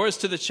 The doors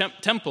to the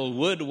temple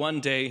would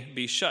one day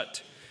be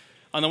shut.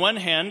 On the one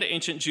hand,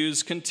 ancient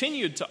Jews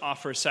continued to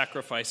offer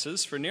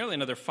sacrifices for nearly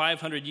another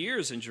 500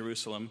 years in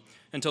Jerusalem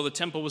until the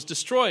temple was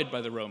destroyed by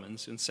the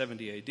Romans in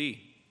 70 AD.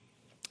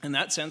 In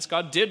that sense,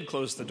 God did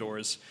close the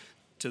doors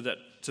to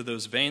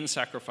those vain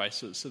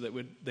sacrifices so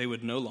that they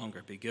would no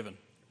longer be given.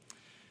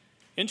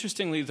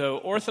 Interestingly, though,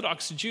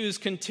 Orthodox Jews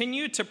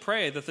continue to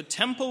pray that the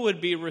temple would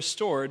be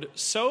restored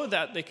so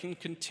that they can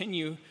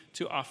continue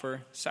to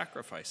offer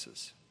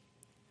sacrifices.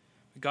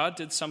 God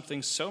did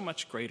something so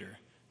much greater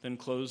than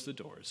close the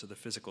doors of the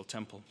physical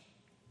temple.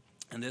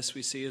 And this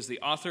we see as the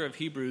author of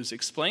Hebrews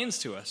explains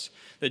to us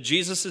that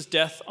Jesus'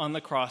 death on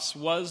the cross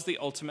was the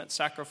ultimate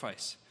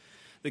sacrifice,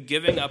 the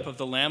giving up of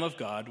the Lamb of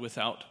God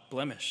without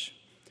blemish.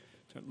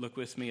 Look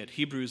with me at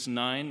Hebrews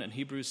 9 and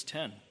Hebrews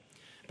 10.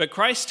 "But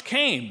Christ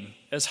came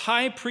as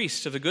high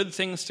priest of the good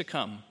things to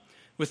come,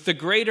 with the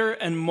greater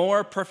and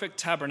more perfect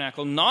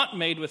tabernacle, not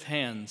made with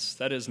hands,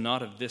 that is,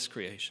 not of this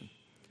creation.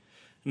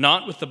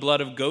 Not with the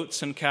blood of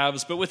goats and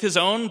calves, but with his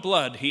own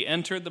blood he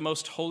entered the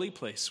most holy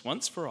place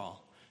once for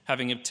all,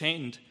 having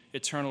obtained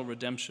eternal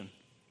redemption.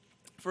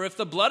 For if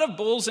the blood of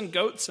bulls and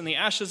goats and the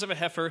ashes of a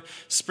heifer,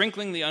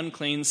 sprinkling the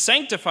unclean,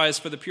 sanctifies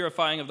for the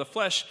purifying of the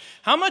flesh,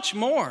 how much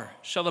more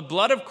shall the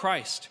blood of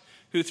Christ,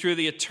 who through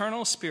the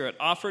eternal Spirit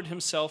offered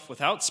himself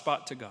without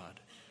spot to God,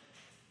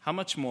 how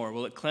much more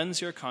will it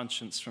cleanse your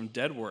conscience from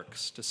dead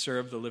works to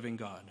serve the living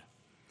God?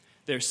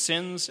 Their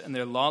sins and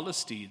their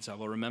lawless deeds I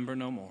will remember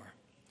no more.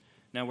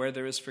 Now where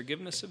there is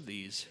forgiveness of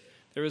these,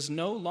 there is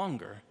no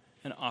longer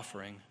an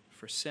offering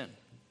for sin."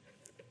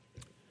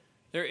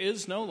 There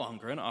is no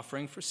longer an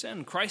offering for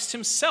sin. Christ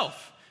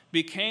himself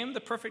became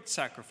the perfect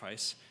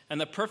sacrifice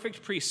and the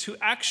perfect priest who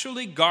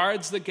actually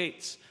guards the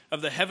gates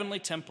of the heavenly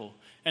temple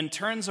and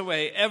turns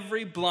away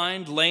every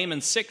blind, lame,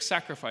 and sick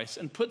sacrifice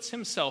and puts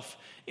himself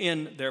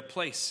in their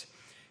place.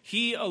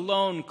 He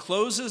alone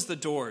closes the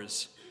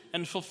doors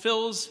and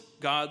fulfills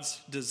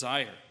God's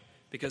desire,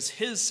 because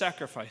his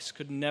sacrifice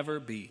could never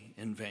be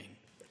in vain.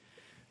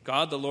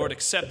 God the Lord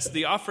accepts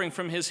the offering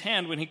from his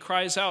hand when he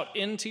cries out,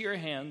 "Into your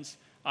hands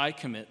I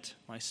commit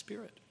my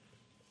spirit."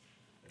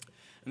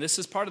 And this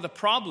is part of the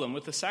problem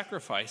with the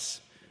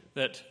sacrifice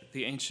that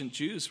the ancient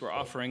Jews were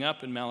offering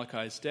up in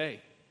Malachi's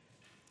day.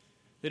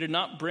 They did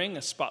not bring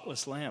a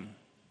spotless lamb.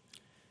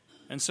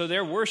 And so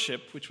their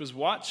worship, which was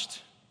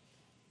watched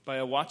by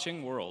a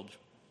watching world,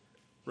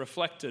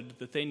 reflected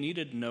that they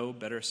needed no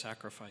better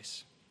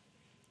sacrifice.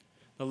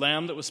 The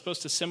lamb that was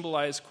supposed to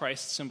symbolize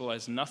Christ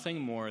symbolized nothing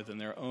more than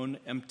their own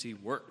empty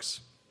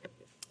works.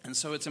 And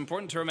so it's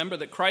important to remember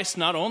that Christ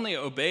not only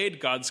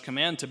obeyed God's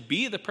command to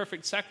be the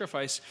perfect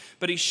sacrifice,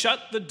 but he shut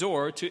the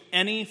door to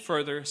any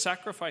further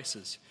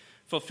sacrifices,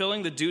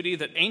 fulfilling the duty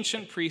that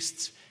ancient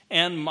priests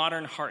and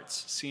modern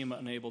hearts seem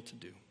unable to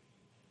do.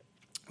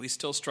 We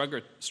still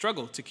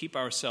struggle to keep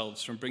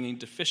ourselves from bringing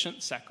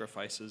deficient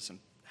sacrifices and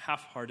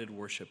half-hearted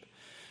worship.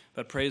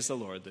 But praise the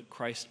Lord that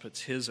Christ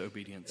puts his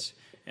obedience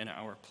in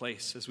our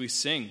place. As we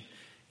sing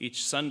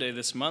each Sunday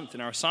this month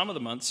in our Psalm of the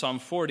Month, Psalm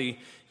 40,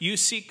 you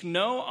seek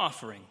no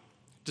offering,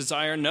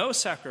 desire no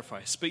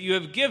sacrifice, but you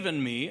have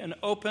given me an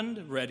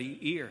opened, ready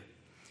ear.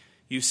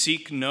 You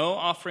seek no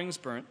offerings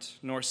burnt,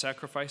 nor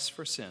sacrifice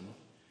for sin.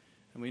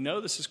 And we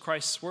know this is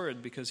Christ's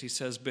word because he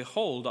says,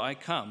 behold, I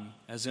come,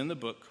 as in the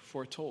book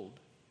foretold.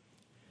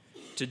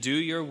 To do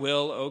your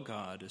will, O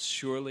God, is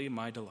surely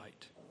my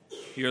delight.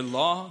 Your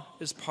law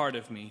is part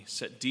of me,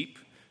 set deep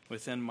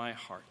within my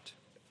heart.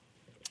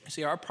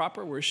 See, our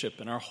proper worship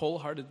and our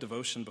wholehearted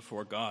devotion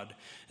before God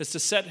is to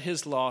set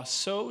his law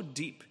so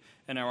deep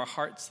in our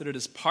hearts that it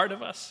is part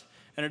of us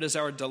and it is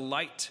our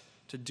delight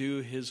to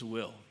do his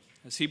will.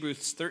 As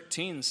Hebrews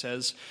 13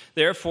 says,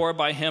 therefore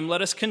by him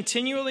let us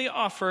continually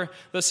offer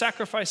the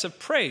sacrifice of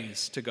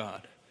praise to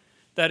God.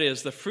 That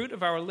is, the fruit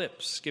of our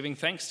lips, giving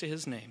thanks to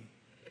his name.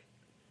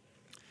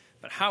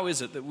 But how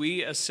is it that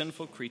we as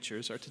sinful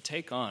creatures are to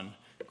take on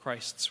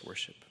Christ's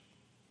worship?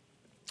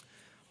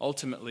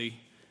 Ultimately,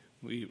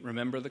 we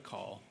remember the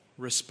call.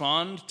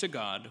 Respond to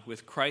God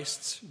with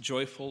Christ's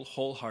joyful,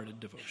 wholehearted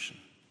devotion.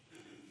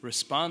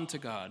 Respond to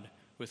God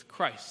with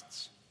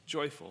Christ's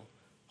joyful,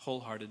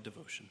 wholehearted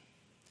devotion.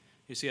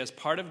 You see, as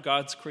part of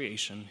God's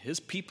creation, his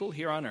people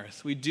here on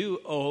earth, we do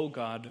owe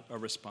God a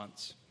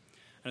response.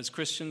 And as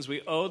Christians,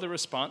 we owe the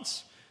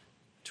response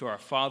to our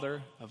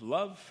Father of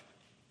love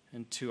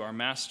and to our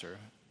Master,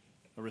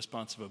 a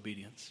response of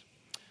obedience.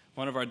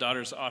 One of our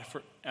daughters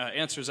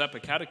answers up a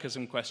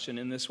catechism question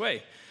in this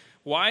way.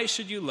 Why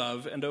should you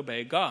love and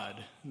obey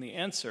God? And the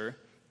answer,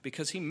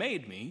 because he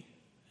made me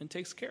and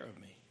takes care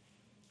of me.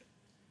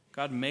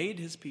 God made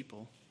his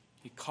people.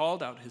 He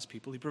called out his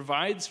people. He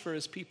provides for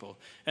his people.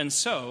 And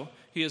so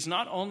he is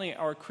not only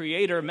our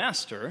creator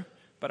master,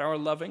 but our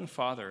loving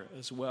Father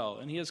as well.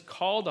 And he has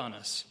called on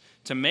us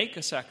to make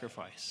a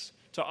sacrifice,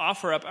 to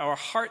offer up our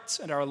hearts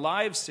and our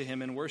lives to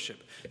him in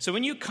worship. So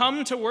when you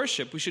come to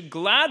worship, we should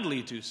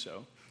gladly do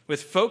so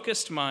with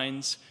focused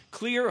minds,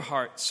 clear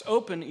hearts,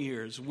 open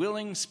ears,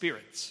 willing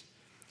spirits.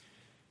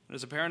 And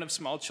as a parent of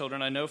small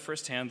children, I know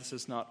firsthand this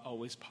is not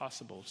always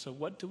possible. So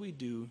what do we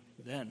do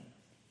then?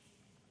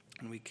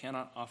 And we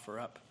cannot offer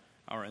up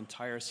our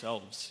entire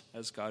selves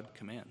as God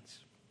commands.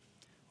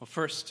 Well,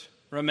 first,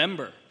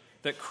 remember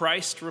that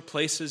Christ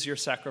replaces your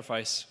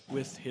sacrifice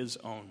with his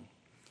own.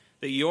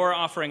 That your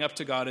offering up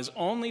to God is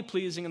only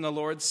pleasing in the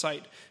Lord's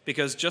sight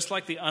because just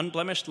like the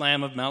unblemished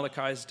lamb of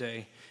Malachi's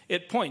day,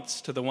 it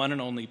points to the one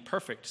and only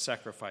perfect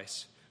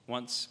sacrifice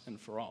once and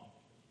for all.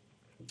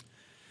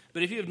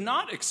 But if you have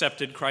not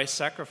accepted Christ's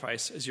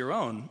sacrifice as your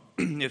own,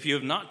 if you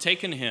have not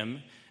taken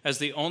him as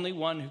the only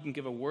one who can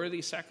give a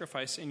worthy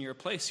sacrifice in your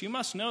place, you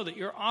must know that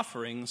your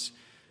offerings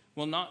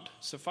will not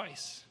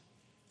suffice.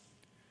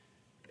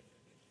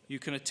 You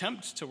can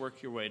attempt to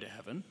work your way to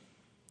heaven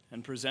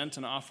and present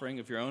an offering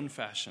of your own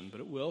fashion, but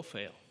it will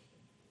fail.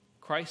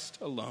 Christ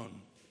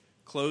alone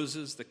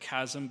closes the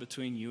chasm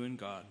between you and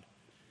God,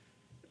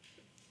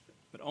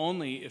 but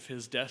only if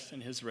his death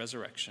and his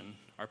resurrection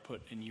are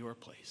put in your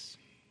place.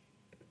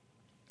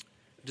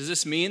 Does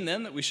this mean,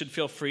 then, that we should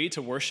feel free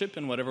to worship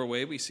in whatever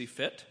way we see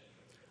fit?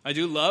 I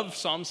do love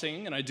psalm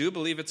singing, and I do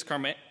believe it's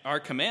our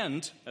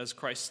command as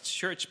Christ's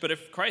church, but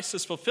if Christ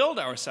has fulfilled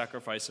our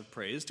sacrifice of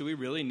praise, do we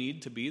really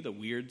need to be the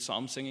weird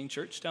psalm-singing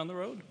church down the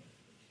road?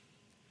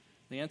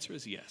 The answer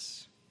is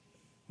yes.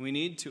 We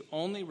need to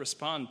only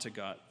respond to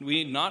God.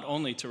 We need not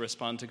only to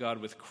respond to God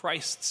with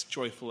Christ's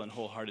joyful and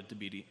wholehearted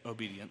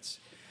obedience,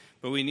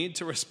 but we need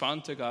to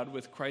respond to God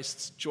with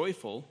Christ's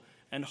joyful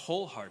and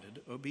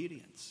wholehearted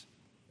obedience.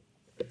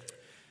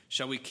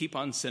 Shall we keep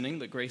on sinning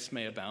that grace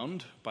may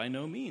abound? By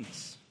no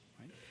means.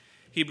 Right?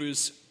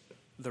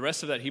 The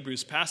rest of that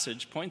Hebrews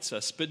passage points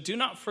us, but do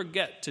not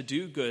forget to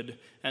do good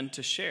and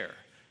to share,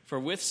 for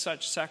with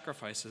such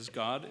sacrifices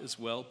God is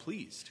well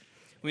pleased.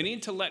 We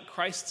need to let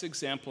Christ's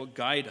example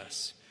guide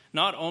us,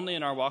 not only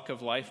in our walk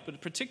of life,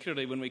 but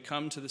particularly when we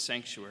come to the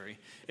sanctuary.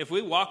 If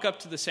we walk up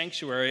to the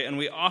sanctuary and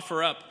we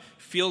offer up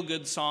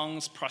feel-good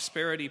songs,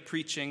 prosperity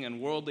preaching,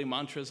 and worldly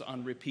mantras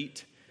on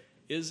repeat,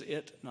 is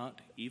it not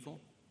evil?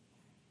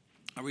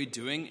 Are we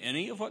doing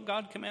any of what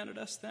God commanded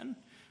us then?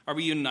 Are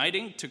we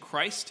uniting to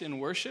Christ in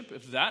worship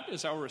if that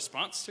is our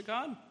response to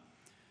God?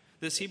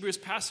 This Hebrews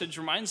passage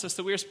reminds us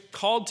that we are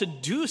called to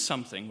do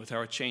something with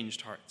our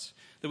changed hearts.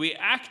 that we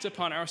act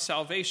upon our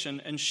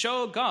salvation and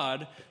show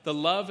God the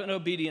love and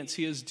obedience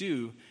he is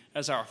due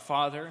as our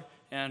Father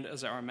and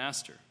as our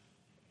Master.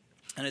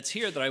 And it's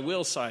here that I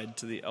will side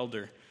to the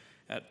elder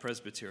at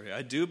Presbyteria.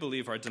 I do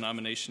believe our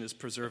denomination is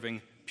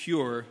preserving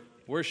pure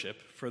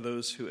worship for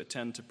those who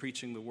attend to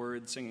preaching the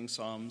word, singing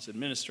psalms,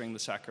 administering the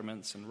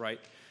sacraments, and right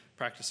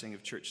practicing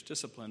of church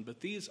discipline,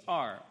 but these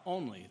are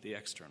only the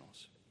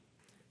externals.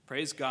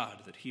 Praise God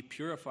that he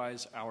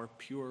purifies our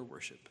pure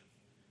worship,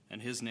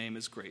 and his name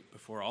is great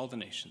before all the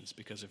nations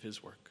because of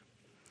his work.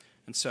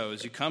 And so,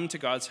 as you come to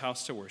God's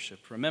house to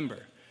worship,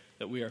 remember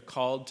that we are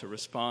called to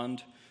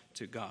respond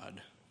to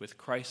God with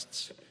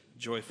Christ's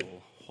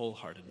joyful,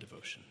 wholehearted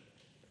devotion.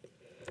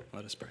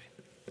 Let us pray.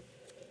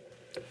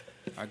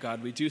 Our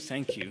God, we do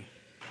thank you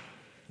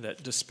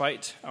that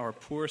despite our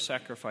poor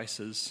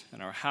sacrifices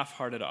and our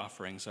half-hearted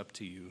offerings up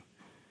to you,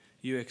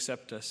 you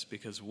accept us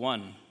because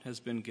one has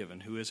been given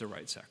who is a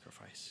right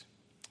sacrifice.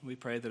 We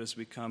pray that as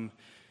we come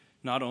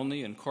not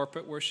only in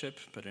corporate worship,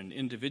 but in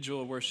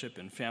individual worship,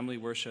 in family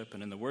worship,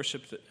 and in the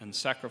worship and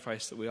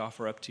sacrifice that we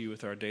offer up to you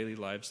with our daily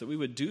lives, that we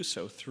would do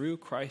so through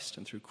Christ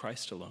and through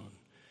Christ alone,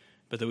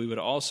 but that we would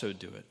also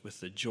do it with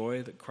the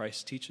joy that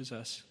Christ teaches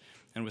us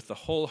and with the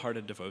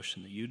wholehearted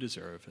devotion that you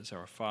deserve as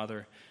our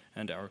Father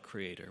and our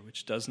Creator,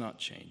 which does not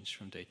change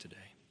from day to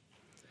day.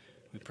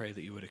 We pray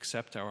that you would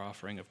accept our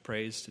offering of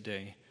praise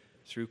today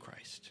through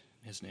Christ.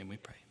 In his name we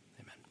pray.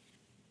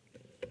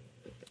 Amen.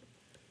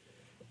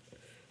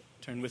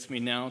 Turn with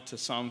me now to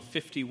Psalm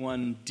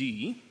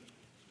 51D.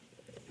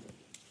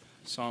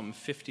 Psalm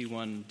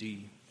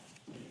 51D.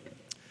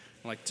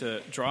 I'd like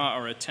to draw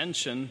our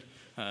attention,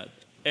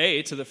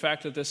 to the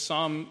fact that this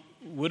psalm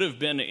would have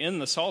been in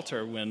the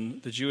Psalter when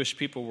the Jewish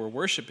people were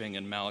worshiping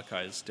in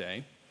Malachi's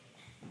day.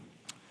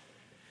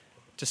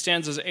 To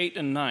stanzas 8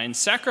 and 9,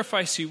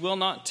 sacrifice you will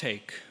not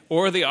take,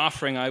 or the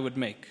offering I would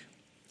make.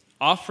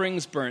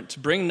 Offerings burnt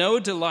bring no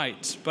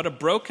delight, but a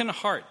broken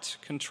heart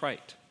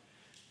contrite.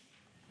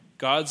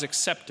 God's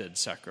accepted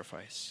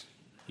sacrifice,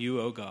 you,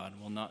 O God,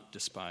 will not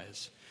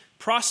despise.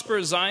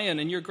 Prosper Zion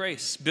in your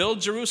grace.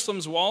 Build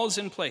Jerusalem's walls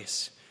in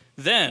place.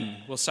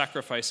 Then will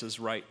sacrifices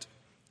right.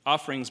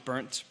 Offerings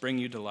burnt bring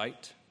you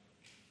delight.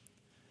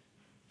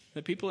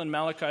 The people in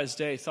Malachi's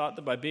day thought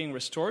that by being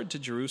restored to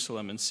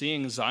Jerusalem and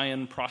seeing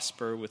Zion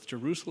prosper with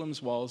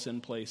Jerusalem's walls in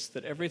place,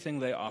 that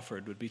everything they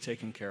offered would be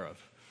taken care of.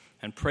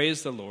 And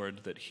praise the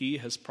Lord that he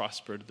has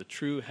prospered the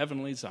true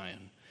heavenly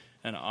Zion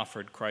and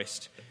offered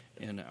Christ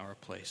in our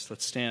place.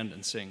 Let's stand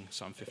and sing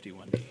Psalm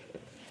 51.